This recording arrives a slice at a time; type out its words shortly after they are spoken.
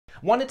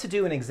Wanted to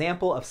do an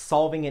example of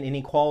solving an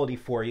inequality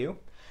for you.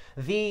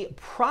 The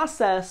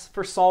process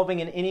for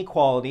solving an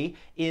inequality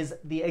is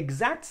the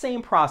exact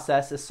same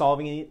process as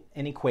solving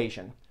an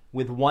equation,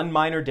 with one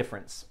minor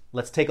difference.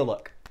 Let's take a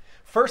look.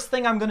 First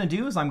thing I'm going to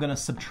do is I'm going to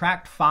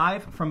subtract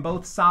 5 from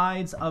both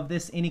sides of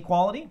this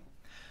inequality.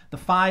 The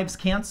 5's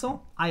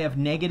cancel. I have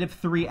negative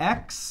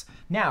 3x.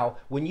 Now,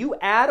 when you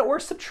add or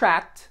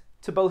subtract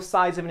to both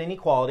sides of an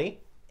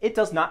inequality, it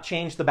does not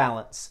change the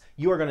balance.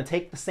 You are going to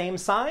take the same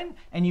sign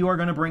and you are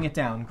going to bring it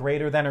down,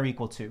 greater than or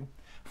equal to.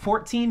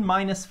 14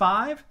 minus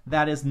 5,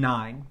 that is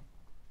 9.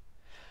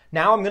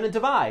 Now I'm going to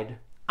divide.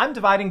 I'm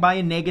dividing by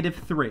a negative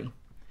 3.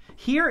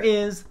 Here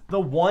is the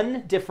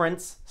one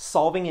difference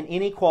solving an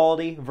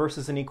inequality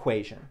versus an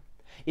equation.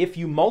 If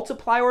you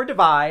multiply or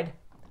divide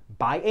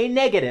by a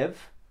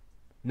negative,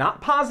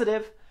 not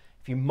positive,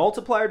 if you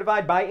multiply or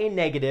divide by a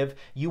negative,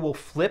 you will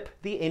flip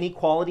the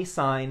inequality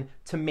sign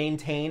to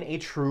maintain a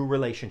true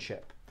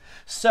relationship.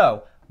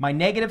 So my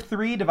negative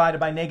 3 divided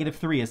by negative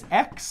 3 is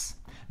x.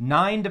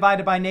 9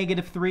 divided by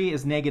negative 3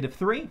 is negative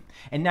 3.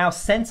 And now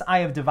since I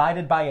have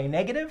divided by a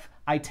negative,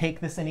 I take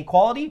this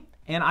inequality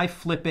and I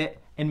flip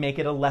it and make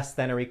it a less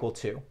than or equal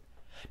to.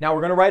 Now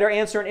we're going to write our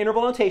answer in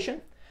interval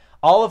notation.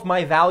 All of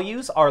my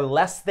values are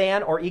less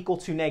than or equal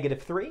to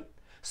negative 3.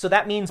 So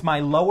that means my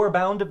lower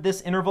bound of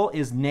this interval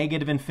is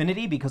negative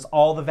infinity because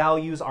all the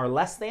values are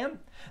less than.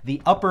 The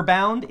upper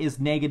bound is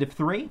negative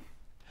 3.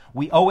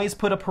 We always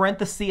put a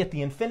parenthesis at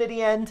the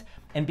infinity end,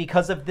 and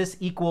because of this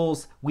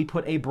equals, we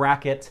put a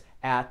bracket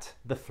at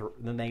the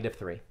negative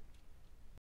 3.